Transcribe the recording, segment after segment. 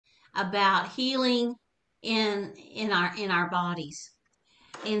about healing in our bodies.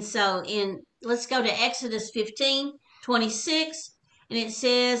 And so let's go to Exodus 15:26, and it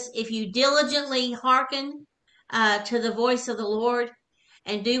says, if you diligently hearken to the voice of the Lord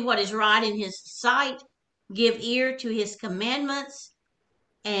and do what is right in his sight, give ear to his commandments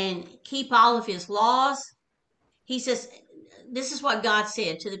and keep all of his laws. He says, this is what God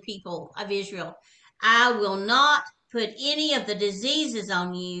said to the people of Israel: I will not put any of the diseases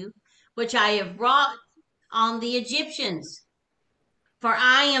on you which I have brought on the Egyptians, for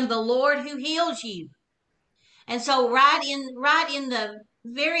I am the Lord who heals you. And so right in the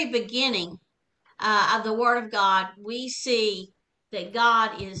very beginning of the Word of God, we see that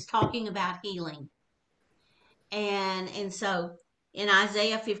God is talking about healing. And so in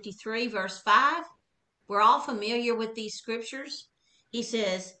Isaiah 53 verse 5, we're all familiar with these scriptures. He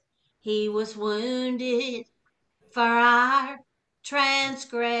says, he was wounded for our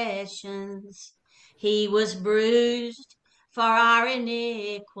transgressions. He was bruised for our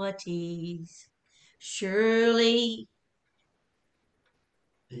iniquities. Surely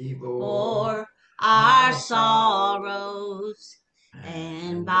He bore our sorrows,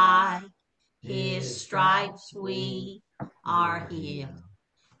 and by his stripes we are healed.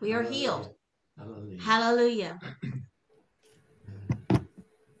 We are healed. Hallelujah. Hallelujah.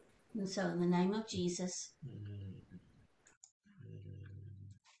 And so, in the name of Jesus,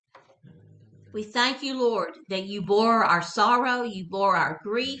 we thank you, Lord, that you bore our sorrow, you bore our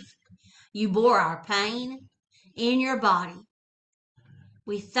grief, you bore our pain in your body.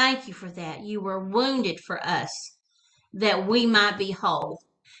 We thank you for that. You were wounded for us that we might be whole.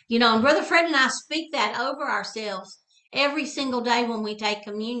 And Brother Fred and I speak that over ourselves every single day when we take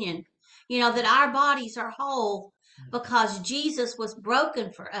communion. That our bodies are whole because Jesus was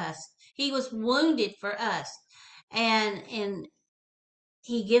broken for us. He was wounded for us. And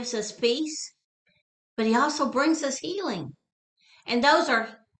he gives us peace, but he also brings us healing. And those are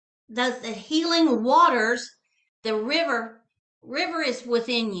the healing waters. The river is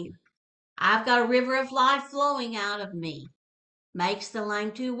within you. I've got a river of life flowing out of me. Makes the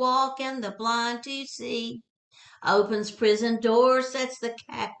lame to walk and the blind to see. Opens prison doors, sets the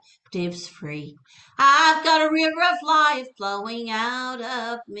captives free. I've got a river of life flowing out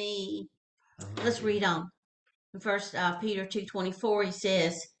of me. Let's read on. In First Peter 2:24, he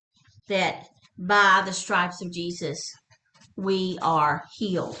says that by the stripes of Jesus we are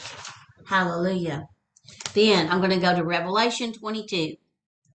healed. Hallelujah. Then I'm going to go to Revelation 22.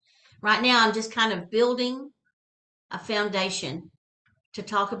 Right now, I'm just kind of building a foundation to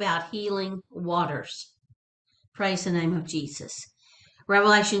talk about healing waters. Praise the name of Jesus.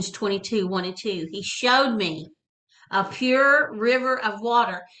 Revelations 22:1 and 2. He showed me a pure river of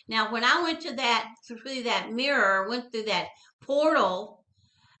water. Now, when I went through that mirror, went through that portal,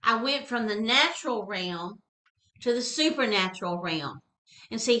 I went from the natural realm to the supernatural realm.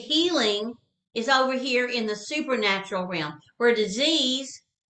 And see, healing is over here in the supernatural realm, where disease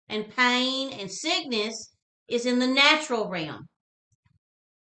and pain and sickness is in the natural realm.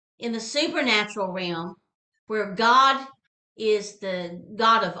 In the supernatural realm, where God is the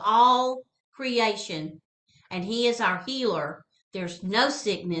God of all creation and he is our healer, there's no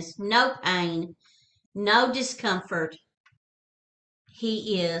sickness, no pain, no discomfort.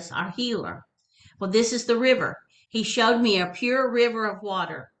 He is our healer. Well, this is the river. He showed me a pure river of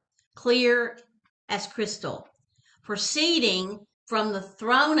water, clear as crystal, proceeding from the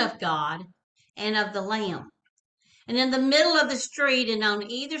throne of God and of the Lamb. And in the middle of the street and on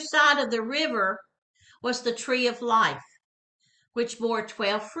either side of the river was the tree of life, which bore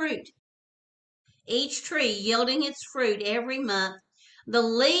 12 fruit, each tree yielding its fruit every month. The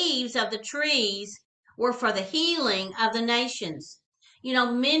leaves of the trees were for the healing of the nations.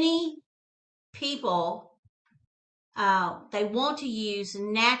 Many people, they want to use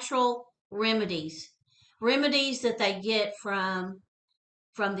natural remedies that they get from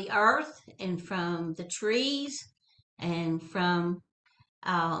the earth and from the trees and from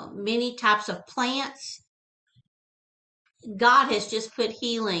many types of plants. God has just put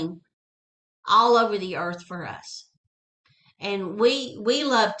healing all over the earth for us, and we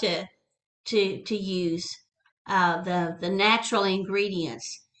love to use the natural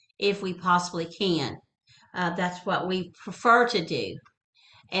ingredients if we possibly can. That's what we prefer to do.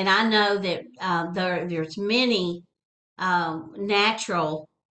 And I know that there's many natural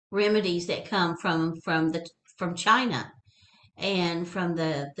remedies that come from China and from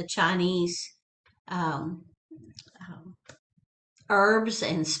the Chinese um, um, herbs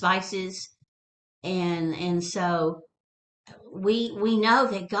and spices, and so we know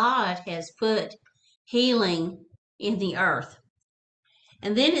that God has put healing in the earth.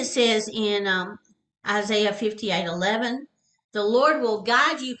 And then it says in Isaiah 58:11, the Lord will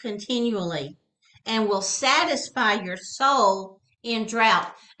guide you continually and will satisfy your soul in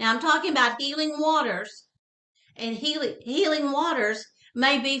drought. Now I'm talking about healing waters, and healing waters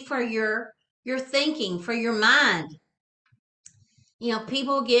may be for your thinking, for your mind.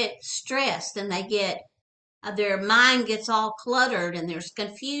 People get stressed and they get their mind gets all cluttered and there's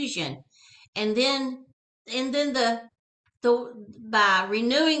confusion. And then the by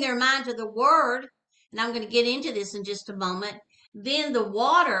renewing their mind to the word, and I'm going to get into this in just a moment, then the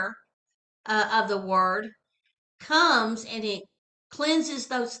water of the word comes and it cleanses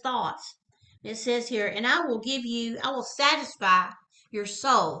those thoughts. It says here, and I will satisfy your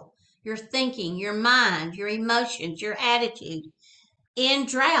soul, your thinking, your mind, your emotions, your attitude in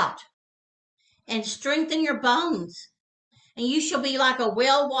drought, and strengthen your bones. And you shall be like a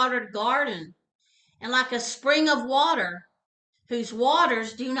well-watered garden and like a spring of water whose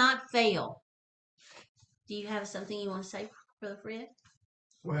waters do not fail. Do you have something you want to say, Brother Fred?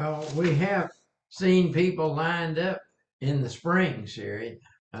 Well, we have seen people lined up in the springs, Sherry.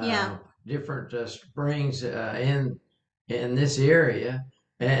 Yeah. Different springs in this area,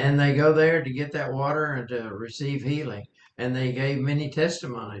 and they go there to get that water and to receive healing. And they gave many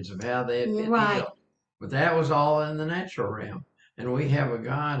testimonies of how they had been Right. healed. But that was all in the natural realm, and we have a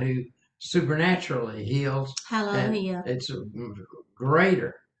God who supernaturally heals. Hallelujah. And it's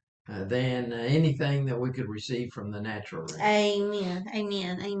greater than anything that we could receive from the natural realm. Amen.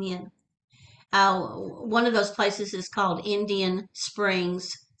 Amen. Amen. One of those places is called Indian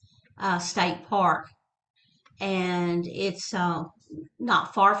Springs State Park, and it's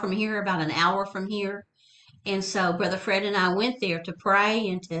not far from here, about an hour from here. And so Brother Fred and I went there to pray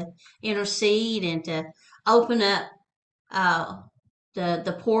and to intercede and to open up uh,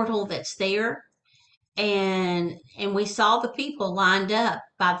 the portal that's there. And we saw the people lined up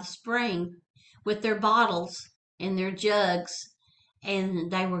by the spring with their bottles and their jugs,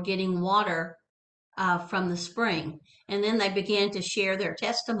 and they were getting water from the spring. And then they began to share their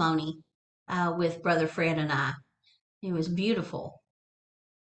testimony with Brother Fred and I. It was beautiful.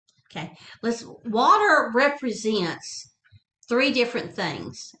 Okay, water represents three different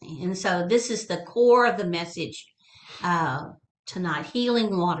things. And so this is the core of the message tonight,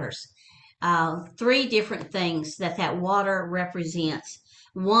 healing waters. Three different things that water represents.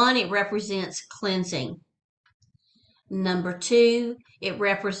 One, it represents cleansing. Number two, it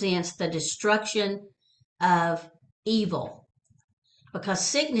represents the destruction of evil, because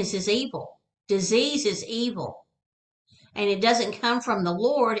sickness is evil, disease is evil, and it doesn't come from the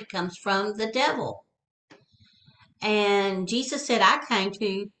Lord, it comes from the devil. And Jesus said, I came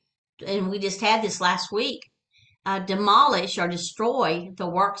to, and we just had this last week, demolish or destroy the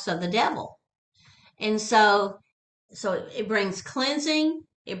works of the devil. And so it brings cleansing,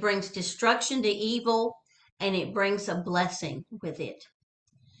 it brings destruction to evil, and it brings a blessing with it.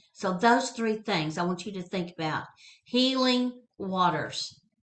 So those three things I want you to think about. Healing waters.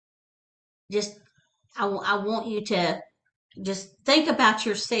 I want you to just think about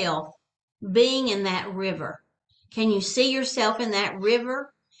yourself being in that river. Can you see yourself in that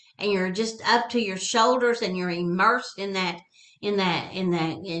river? And you're just up to your shoulders and you're immersed in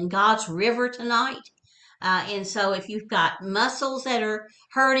God's river tonight. And so if you've got muscles that are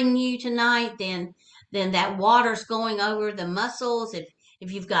hurting you tonight, then that water's going over the muscles.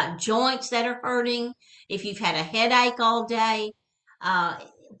 If you've got joints that are hurting, if you've had a headache all day, uh,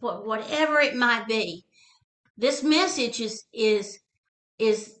 whatever it might be, this message is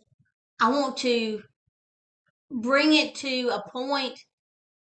I want to bring it to a point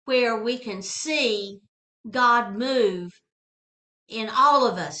where we can see God move in all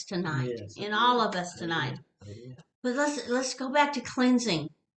of us tonight. Yes. In all of us tonight. Amen. But let's go back to cleansing.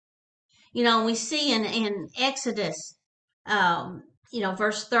 We see in Exodus,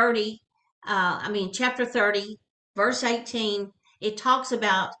 verse 30. Chapter 30, verse 18. It talks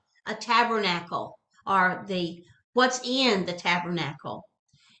about a tabernacle, or what's in the tabernacle.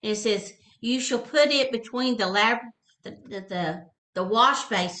 And it says, "You shall put it between the wash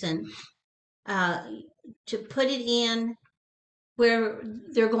basin, to put it in where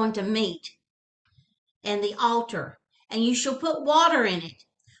they're going to meet, and the altar, and you shall put water in it.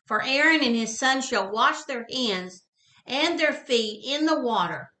 For Aaron and his sons shall wash their hands and their feet in the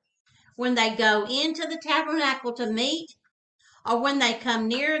water when they go into the tabernacle to meet, or when they come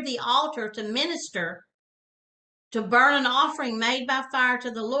near the altar to minister, to burn an offering made by fire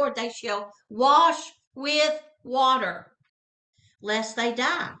to the Lord. They shall wash with water, lest they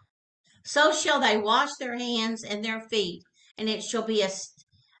die. So shall they wash their hands and their feet, and it shall be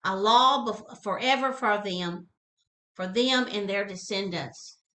a law forever for them, for them and their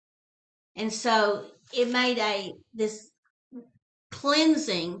descendants. And so it made this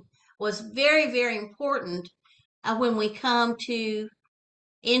cleansing was very, very important when we come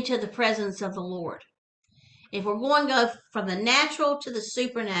into the presence of the Lord. If we're going to go from the natural to the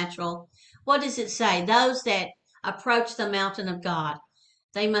supernatural, what does it say? Those that approach the mountain of God,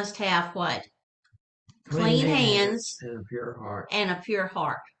 they must have what? Clean hands and a pure heart. And a pure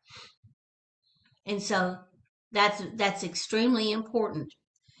heart. And so that's extremely important.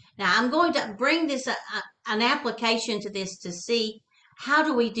 Now I'm going to bring this an application to this to see how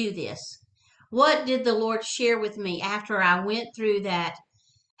do we do this. What did the Lord share with me after I went through that,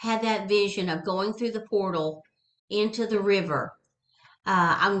 had that vision of going through the portal into the river?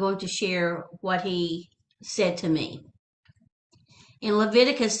 I'm going to share what He said to me. In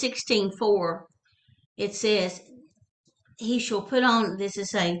Leviticus 16:4, it says, "He shall put on," this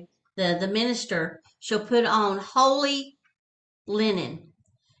is the minister shall put on holy linen,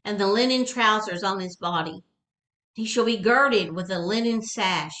 and the linen trousers on his body. He shall be girded with a linen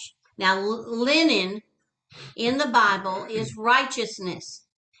sash. Now, linen in the Bible is righteousness.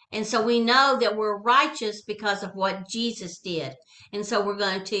 And so we know that we're righteous because of what Jesus did. And so we're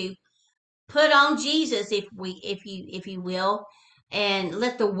going to put on Jesus, if you will, and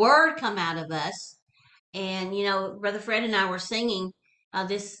let the word come out of us. And Brother Fred and I were singing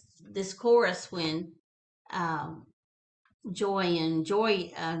this chorus when um, George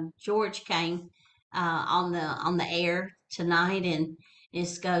came on the air tonight, and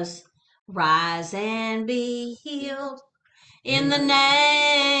this goes, "Rise and be healed in the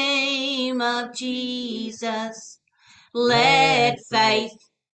name of Jesus. Let faith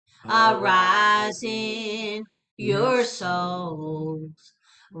arise in your souls.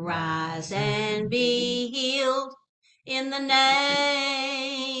 Rise and be healed in the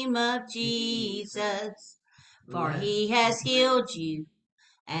name of Jesus. For He has healed you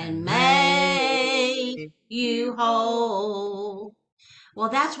and made you whole." Well,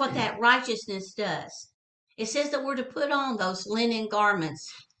 that's what that righteousness does. It says that we're to put on those linen garments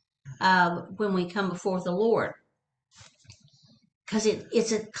when we come before the Lord, because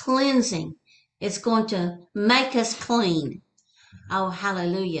it's a cleansing. It's going to make us clean. Oh,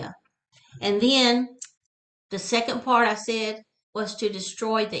 hallelujah. And then the second part I said was to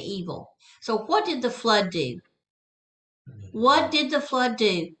destroy the evil. So what did the flood do? What did the flood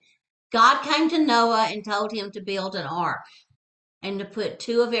do? God came to Noah and told him to build an ark and to put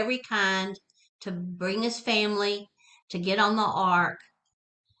two of every kind, to bring his family to get on the ark,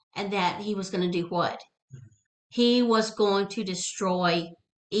 and that he was going to do what? He was going to destroy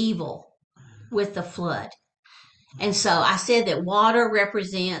evil with the flood. And so I said that water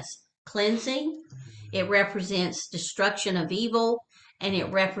represents cleansing, it represents destruction of evil, and it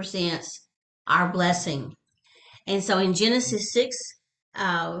represents our blessing. And so in Genesis 6,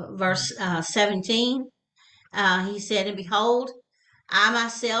 verse 17, he said, "And behold, I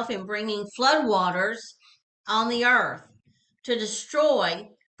myself am bringing flood waters on the earth to destroy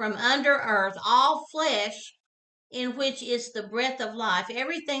from under earth all flesh in which is the breath of life.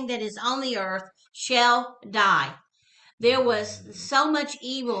 Everything that is on the earth shall die." There was so much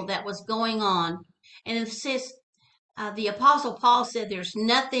evil that was going on. And it says, the Apostle Paul said, "There's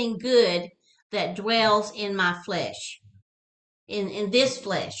nothing good that dwells in my flesh." In this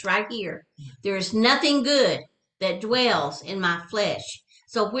flesh right here, there is nothing good that dwells in my flesh.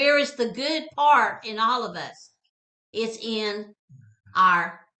 So where is the good part in all of us? It's in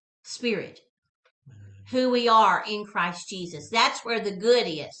our spirit, who we are in Christ Jesus. That's where the good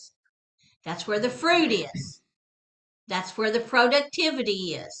is. That's where the fruit is. That's where the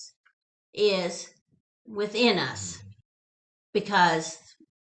productivity is within us, because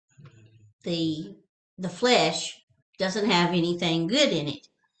the flesh doesn't have anything good in it.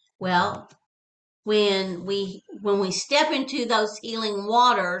 Well, when we step into those healing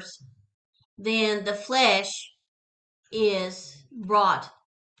waters, then the flesh is brought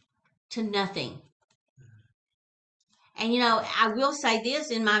to nothing. And I will say this,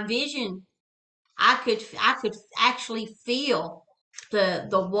 in my vision, I could actually feel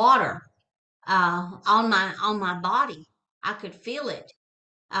the water on my body. I could feel it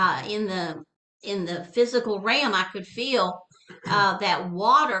in the physical realm. I could feel that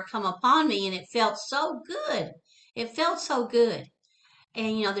water come upon me, and it felt so good. It felt so good.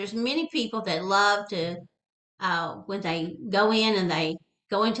 And there's many people that love to when they go in and they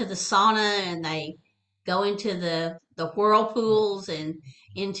go into the sauna and they go into the whirlpools and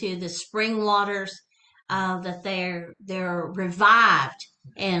into the spring waters, that they're revived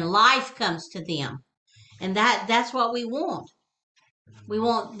and life comes to them. And that's what we want. We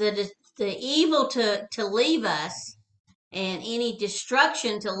want the evil to leave us, and any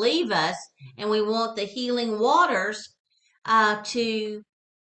destruction to leave us. And we want the healing waters to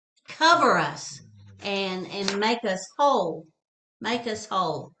cover us and make us whole. Make us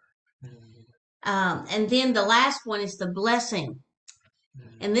whole. And then the last one is the blessing.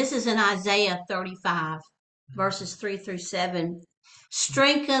 And this is in Isaiah 35, verses 3 through 7.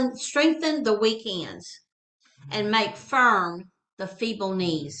 Strengthen the weak hands and make firm the feeble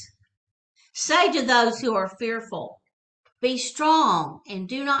knees. Say to those who are fearful, be strong and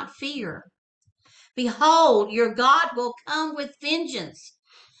do not fear. Behold, your God will come with vengeance.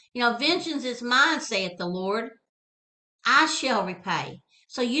 Vengeance is mine, saith the Lord. I shall repay.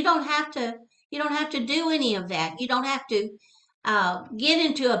 So you don't have to do any of that. You don't have to get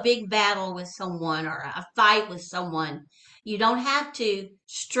into a big battle with someone or a fight with someone. You don't have to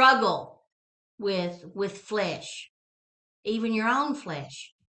struggle with flesh, even your own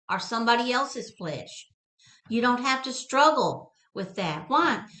flesh or somebody else's flesh. You don't have to struggle with that.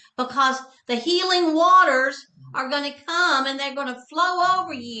 Why? Because the healing waters are going to come and they're going to flow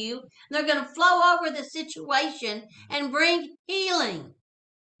over you. They're going to flow over the situation and bring healing.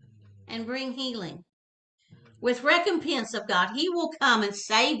 And bring healing. With recompense of God, He will come and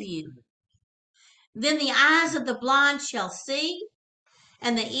save you. Then the eyes of the blind shall see,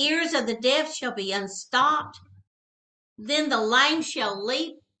 and the ears of the deaf shall be unstopped. Then the lame shall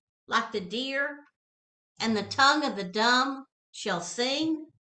leap like the deer, and the tongue of the dumb shall sing.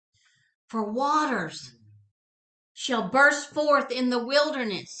 For waters shall burst forth in the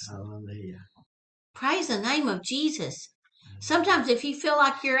wilderness. Hallelujah. Praise the name of Jesus. Sometimes if you feel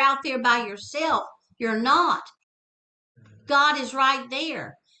like you're out there by yourself, you're not. God is right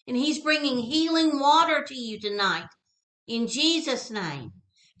there, and He's bringing healing water to you tonight in Jesus' name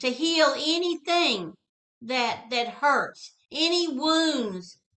to heal anything that hurts, any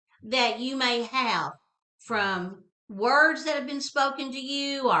wounds that you may have from words that have been spoken to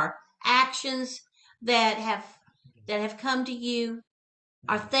you or actions that have come to you,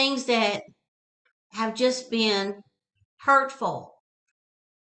 or things that have just been hurtful.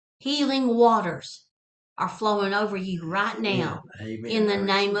 Healing waters are flowing over you right now. Amen. In the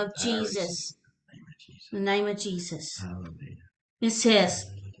name of Jesus. In the name of Jesus. Hallelujah. It says,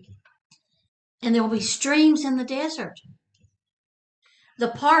 and there will be streams in the desert. The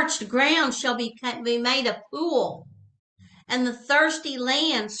parched ground shall be made a pool, and the thirsty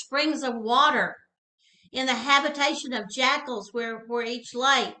land springs of water. In the habitation of jackals where each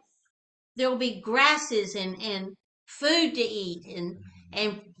lay, there will be grasses and food to eat,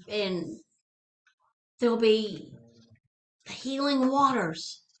 and there'll be healing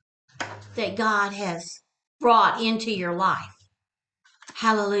waters that God has brought into your life.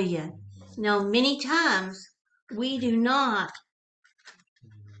 Hallelujah. Now, many times we do not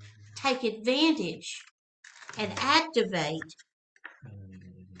take advantage and activate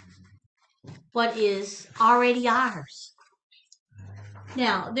what is already ours.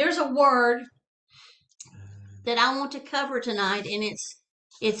 Now, there's a word that I want to cover tonight, and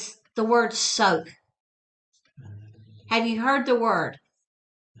it's the word soak. Have you heard the word?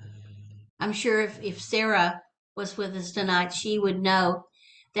 I'm sure if Sarah was with us tonight, she would know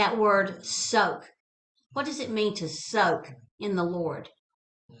that word soak. What does it mean to soak in the Lord?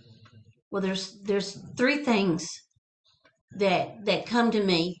 Well, there's three things that come to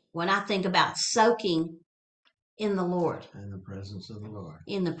me when I think about soaking in the Lord. In the presence of the Lord.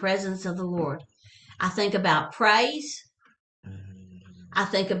 In the presence of the Lord. I think about praise. I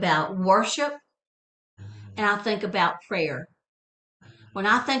think about worship. And I think about prayer. When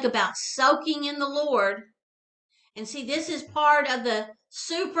I think about soaking in the Lord, and see, this is part of the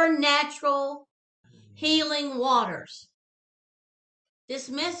supernatural healing waters. This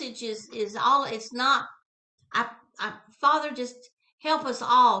message is all, it's not, Father, just help us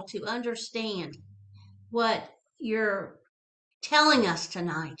all to understand what you're telling us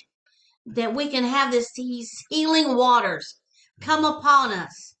tonight, that we can have these healing waters come upon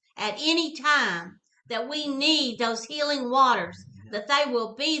us at any time that we need those healing waters, that they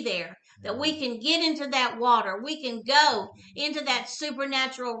will be there, that we can get into that water, we can go into that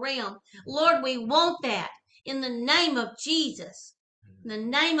supernatural realm. Lord, we want that in the name of Jesus. In the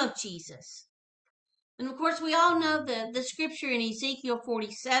name of Jesus. And of course, we all know the scripture in Ezekiel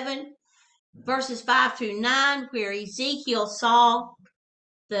 47, verses 5 through 9, where Ezekiel saw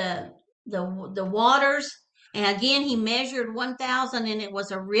the waters, and again he measured 1,000, and it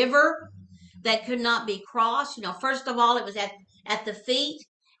was a river that could not be crossed. First of all, it was at the feet,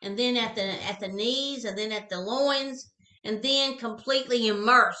 and then at the knees, and then at the loins, and then completely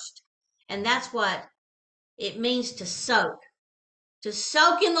immersed. And that's what it means to soak. To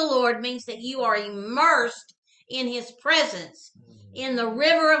soak in the Lord means that you are immersed in his presence, in the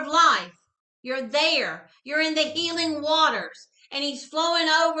river of life. You're there. You're in the healing waters, and he's flowing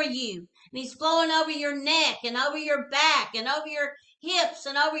over you, and he's flowing over your neck and over your back and over your hips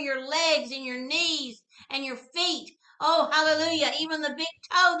and over your legs and your knees and your feet. Oh, hallelujah. Even the big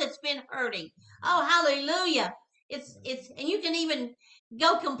toe that's been hurting. Oh, hallelujah. It's and you can even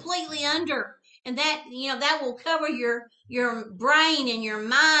go completely under, and that, that will cover your brain and your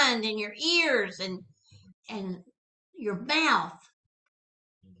mind and your ears and your mouth.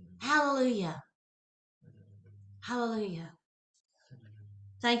 Hallelujah. Hallelujah.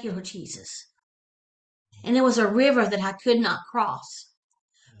 Thank you, Lord Jesus. And there was a river that I could not cross,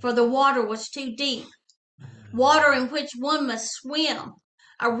 for the water was too deep, water in which one must swim,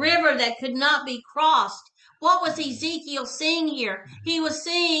 a river that could not be crossed. What was Ezekiel seeing here? He was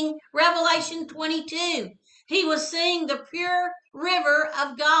seeing Revelation 22. He was seeing the pure river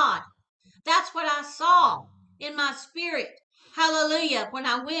of God. That's what I saw in my spirit. Hallelujah. When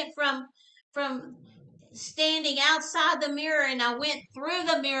I went from standing outside the mirror and I went through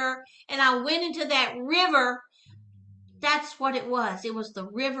the mirror and I went into that river, that's what it was. It was the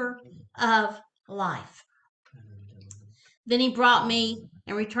river of life. Then he brought me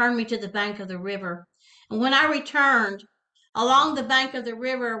and returned me to the bank of the river. And when I returned, along the bank of the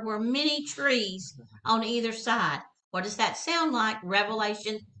river were many trees on either side. What does that sound like?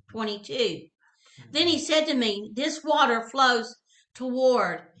 Revelation 22. Then he said to me, this water flows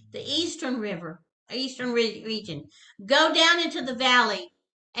toward the eastern region. Go down into the valley,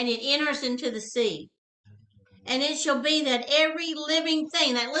 and it enters into the sea. And it shall be that every living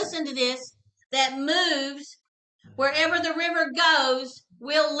thing that, listen to this, that moves wherever the river goes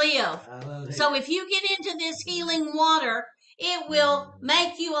will live. Hallelujah. So if you get into this healing water, it will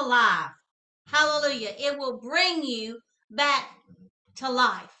make you alive. Hallelujah. It will bring you back to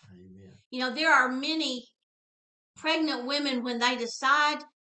life. Amen. There are many pregnant women, when they decide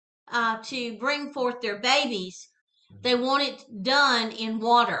to bring forth their babies, they want it done in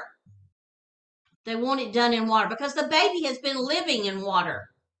water. They want it done in water because the baby has been living in water.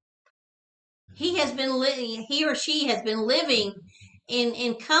 He or she has been living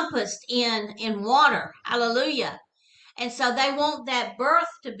encompassed in water. Hallelujah. And so they want that birth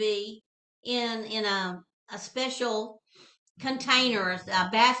to be in a special container, a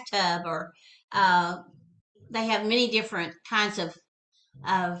bathtub, or they have many different kinds of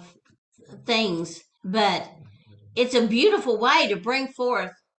things, but it's a beautiful way to bring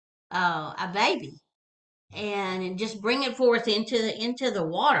forth a baby and just bring it forth into the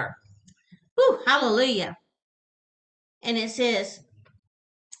water. Whew, hallelujah. And it says,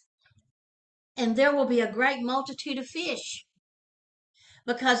 and there will be a great multitude of fish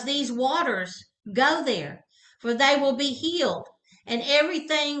because these waters go there, for they will be healed, and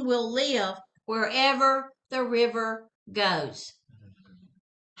everything will live wherever the river goes.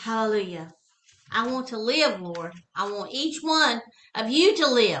 Hallelujah. I want to live, Lord. I want each one of you to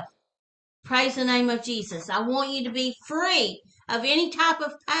live. Praise the name of Jesus. I want you to be free of any type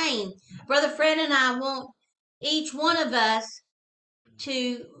of pain. Brother Fred and I want each one of us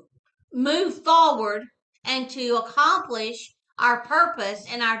to move forward and to accomplish our purpose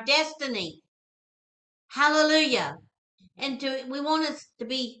and our destiny. Hallelujah. And we want us to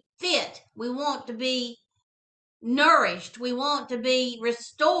be fit. We want to be nourished. We want to be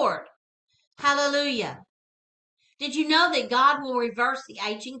restored. Hallelujah. Did you know that God will reverse the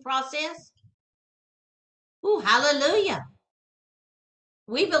aging process? Ooh, hallelujah.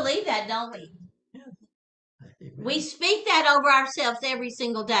 We believe that, don't we? Amen. We speak that over ourselves every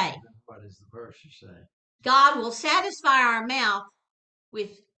single day. What does the verse say? God will satisfy our mouth with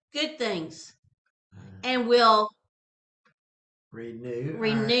good things and will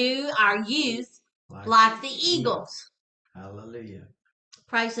renew our youth like the eagles. Hallelujah.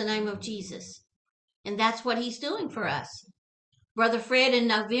 Praise the name of Jesus. And that's what he's doing for us. Brother Fred in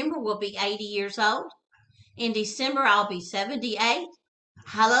November will be 80 years old. In December, I'll be 78.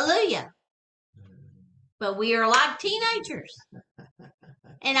 Hallelujah. But we are like teenagers.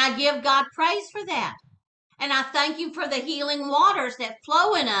 And I give God praise for that. And I thank you for the healing waters that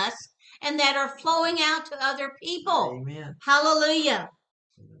flow in us and that are flowing out to other people. Amen. Hallelujah.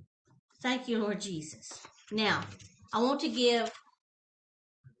 Thank you, Lord Jesus. Now, I want to give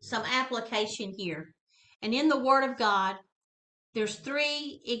some application here. And in the Word of God, there's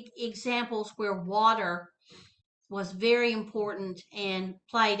three examples where water was very important and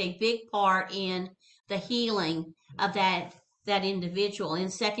played a big part in the healing of that individual.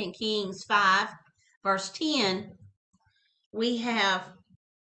 In 2 Kings 5, verse 10, we have,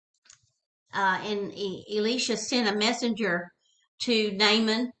 and Elisha sent a messenger to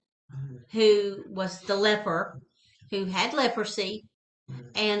Naaman, who was the leper, who had leprosy,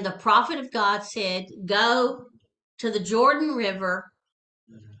 and the prophet of God said, go to the Jordan River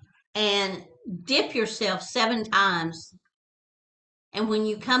and dip yourself 7 times. And when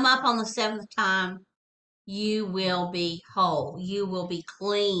you come up on the 7th time, you will be whole. You will be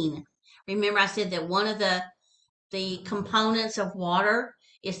clean. Remember, I said that one of the components of water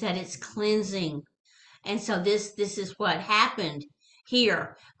is that it's cleansing. And so this is what happened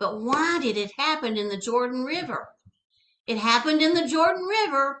here. But why did it happen in the Jordan River? It happened in the Jordan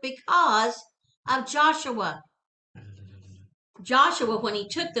River because of Joshua. Joshua, when he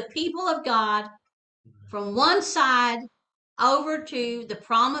took the people of God from one side over to the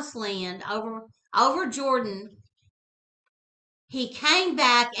promised land, over Jordan, he came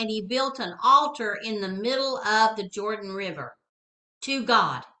back and he built an altar in the middle of the Jordan River to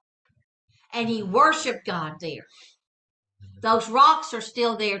God. And he worshiped God there. Those rocks are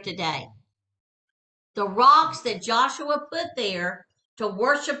still there today. The rocks that Joshua put there to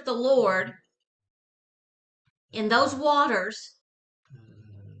worship the Lord in those waters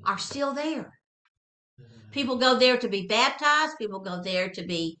are still there. People go there to be baptized. People go there to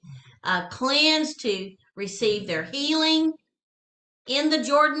be cleansed, to receive their healing in the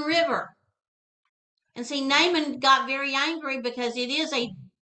Jordan River. And see, Naaman got very angry because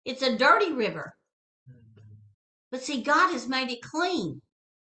it's a dirty river. But see, God has made it clean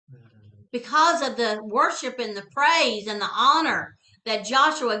because of the worship and the praise and the honor that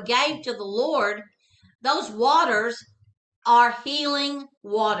Joshua gave to the Lord. Those waters are healing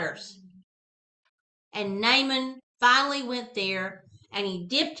waters. And Naaman finally went there and he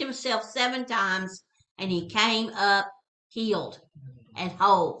dipped himself 7 times and he came up healed and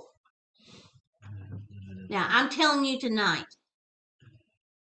whole. Now, I'm telling you tonight,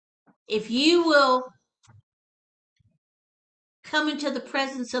 if you will come into the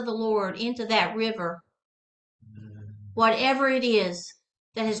presence of the Lord, into that river, whatever it is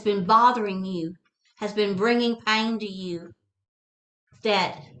that has been bothering you, has been bringing pain to you,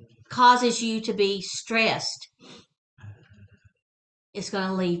 that causes you to be stressed, it's going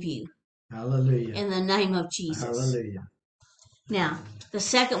to leave you. Hallelujah. In the name of Jesus. Hallelujah. Now, the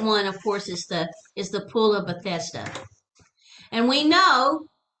second one, of course, is the pool of Bethesda. And we know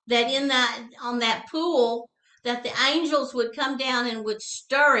that on that pool, that the angels would come down and would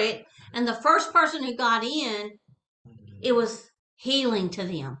stir it, and the first person who got in, it was healing to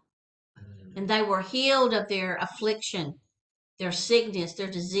them. And they were healed of their affliction, their sickness, their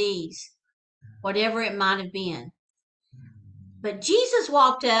disease, whatever it might have been. But Jesus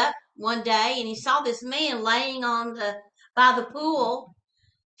walked up one day and he saw this man laying by the pool,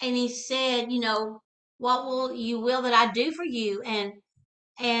 and he said, what will that I do for you? And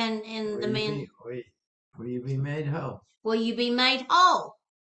the man, will you be made whole? Will you be made whole?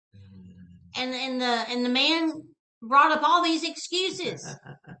 And the man brought up all these excuses.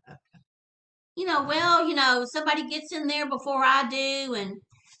 Somebody gets in there before I do,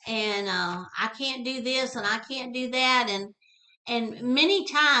 and I can't do this and I can't do that, and many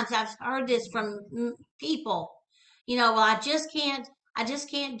times I've heard this from people. Well, I just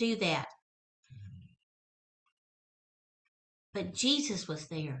can't do that. But Jesus was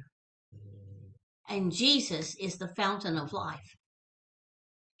there. And Jesus is the fountain of life.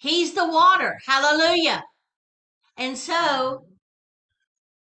 He's the water. Hallelujah. And so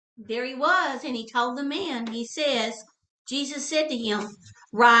there he was, and he told the man, Jesus said to him,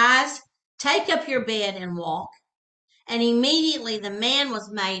 rise, take up your bed and walk. And immediately the man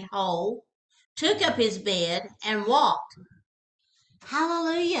was made whole, took up his bed and walked.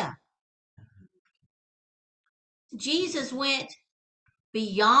 Hallelujah. Jesus went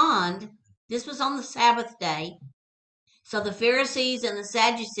beyond. This was on the Sabbath day. So the Pharisees and the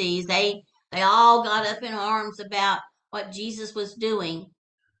Sadducees, they all got up in arms about what Jesus was doing.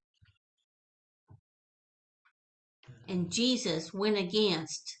 And Jesus went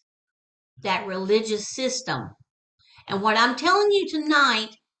against that religious system. And what I'm telling you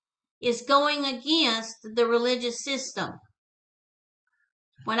tonight is going against the religious system.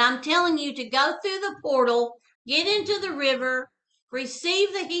 When I'm telling you to go through the portal, get into the river,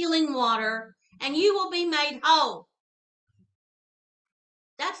 receive the healing water, and you will be made whole.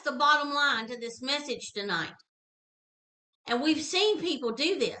 That's the bottom line to this message tonight. And we've seen people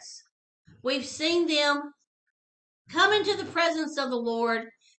do this. We've seen them come into the presence of the Lord,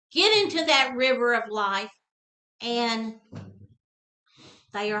 get into that river of life, and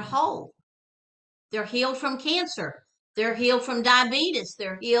they are whole. They're healed from cancer. They're healed from diabetes.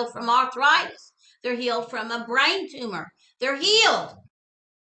 They're healed from arthritis. They're healed from a brain tumor. They're healed.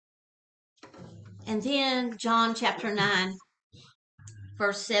 And then John chapter 9,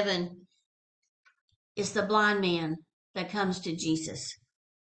 verse 7 is the blind man that comes to Jesus.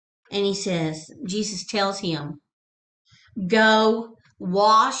 And Jesus tells him, go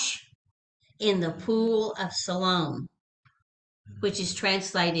wash in the pool of Siloam, which is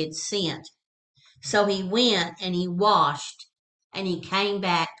translated sent. So he went and he washed and he came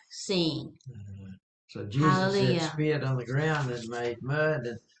back seeing. So Jesus had Hallelujah. spit on the ground and made mud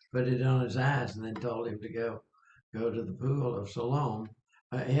and put it on his eyes, and then told him to go to the pool of Siloam.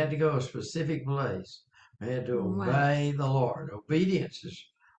 He had to go a specific place. He had to obey the Lord. Obedience is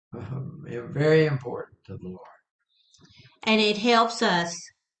very important to the Lord. And it helps us,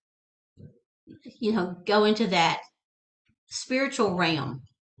 go into that spiritual realm.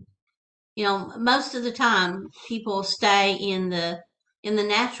 Most of the time people stay in the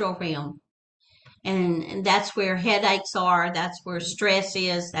natural realm, and that's where headaches are, that's where stress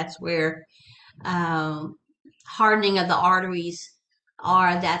is, that's where hardening of the arteries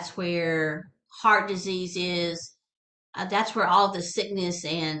are, that's where heart disease is, that's where all the sickness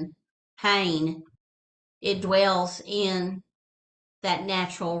and pain, it dwells in that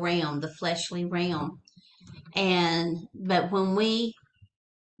natural realm, the fleshly realm. But when we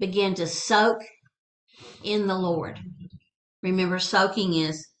begin to soak in the Lord, remember, soaking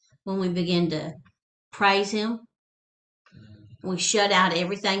is when we begin to praise Him, we shut out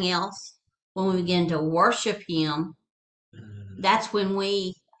everything else. When we begin to worship Him, that's when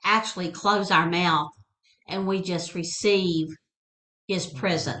we actually close our mouth and we just receive His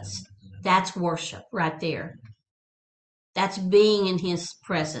presence. That's worship right there. That's being in His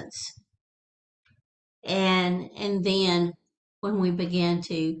presence. And then when we begin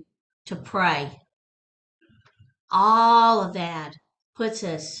to pray, all of that puts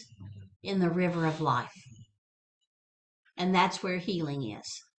us in the river of life. And that's where healing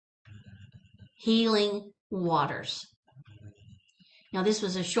is. Healing waters. Now, this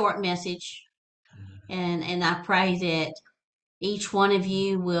was a short message, and I pray that each one of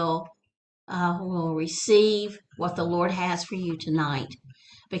you will receive what the Lord has for you tonight,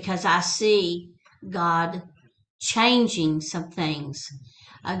 because I see God changing some things.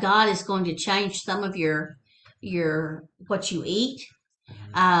 God is going to change some of your what you eat,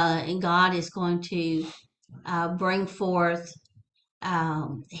 and God is going to bring forth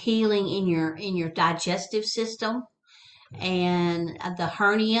healing in your digestive system, and the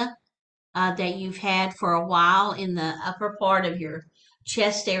hernia that you've had for a while in the upper part of your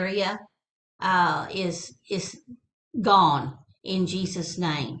chest area is gone in Jesus'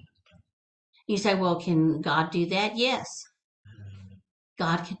 name. You say, well, can God do that? Yes,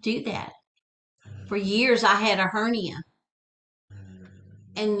 God can do that. For years, I had a hernia.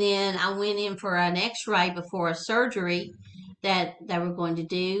 And then I went in for an x-ray before a surgery that they were going to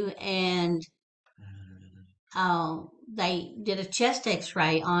do. And they did a chest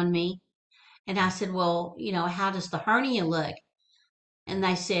x-ray on me. And I said, well, how does the hernia look? And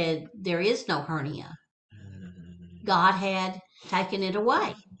they said, there is no hernia. God had taken it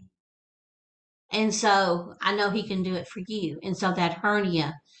away. And so I know He can do it for you. And so that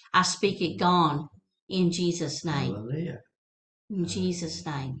hernia, I speak it gone in Jesus' name. Hallelujah. In Jesus'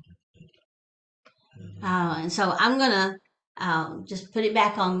 name. And so I'm going to just put it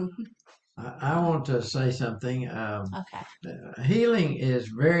back on. I want to say something. Okay. Healing is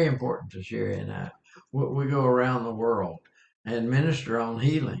very important to Sherry and I. We go around the world and minister on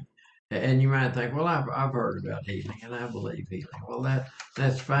healing. And you might think, well, I've heard about healing and I believe healing. Well,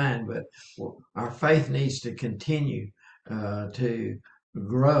 that's fine, but our faith needs to continue to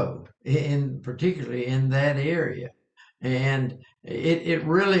grow, particularly in that area. And it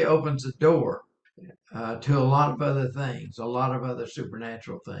really opens the door to a lot of other things, a lot of other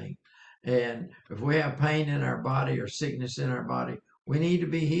supernatural things. And if we have pain in our body or sickness in our body, we need to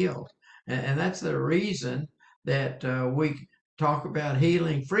be healed. And that's the reason that we talk about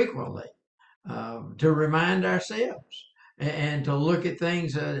healing frequently, to remind ourselves and to look at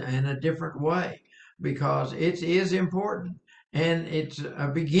things in a different way, because it is important. And it's a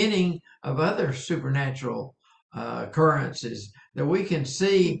beginning of other supernatural occurrences that we can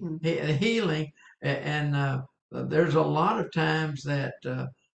see healing. And there's a lot of times that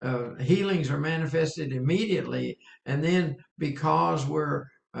healings are manifested immediately, and then because we're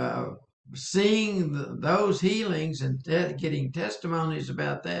seeing those healings and getting testimonies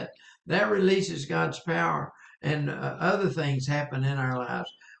about that, that releases God's power, and other things happen in our lives.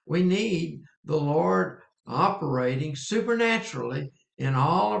 We need the Lord operating supernaturally in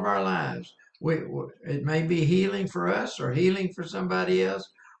all of our lives. It may be healing for us or healing for somebody else,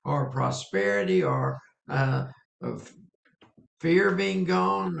 or prosperity, or fear being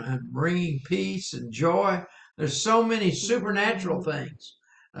gone and bringing peace and joy. There's so many supernatural things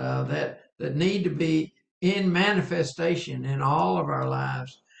that that need to be in manifestation in all of our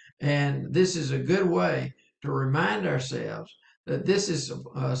lives. And this is a good way to remind ourselves that this is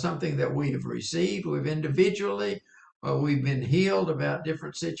something that we have received. We've individually, we've been healed about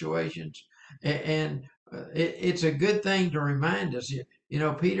different situations. And it's a good thing to remind us. You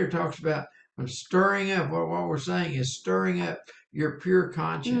know, Peter talks about stirring up. What we're saying is stirring up your pure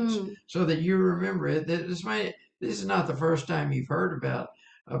conscience so that you remember it. This is not the first time you've heard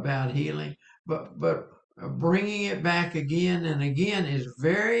about healing, but bringing it back again and again is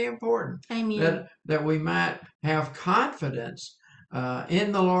very important. Amen. That we might have confidence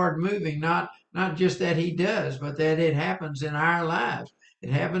in the Lord moving, not just that He does, but that it happens in our lives.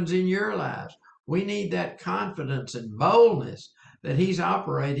 It happens in your lives. We need that confidence and boldness that He's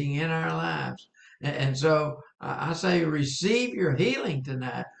operating in our lives. And so I say, receive your healing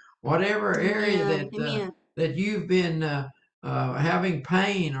tonight. Whatever area that you've been having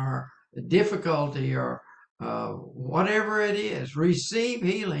pain or difficulty or whatever it is, receive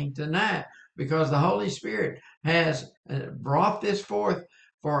healing tonight, because the Holy Spirit has brought this forth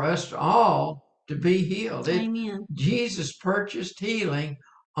for us all to be healed. Amen. Jesus purchased healing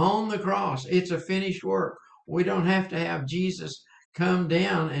on the cross. It's a finished work. We don't have to have Jesus come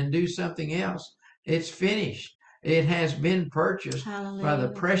down and do something else. It's finished. It has been purchased by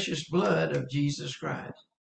the precious blood of Jesus Christ.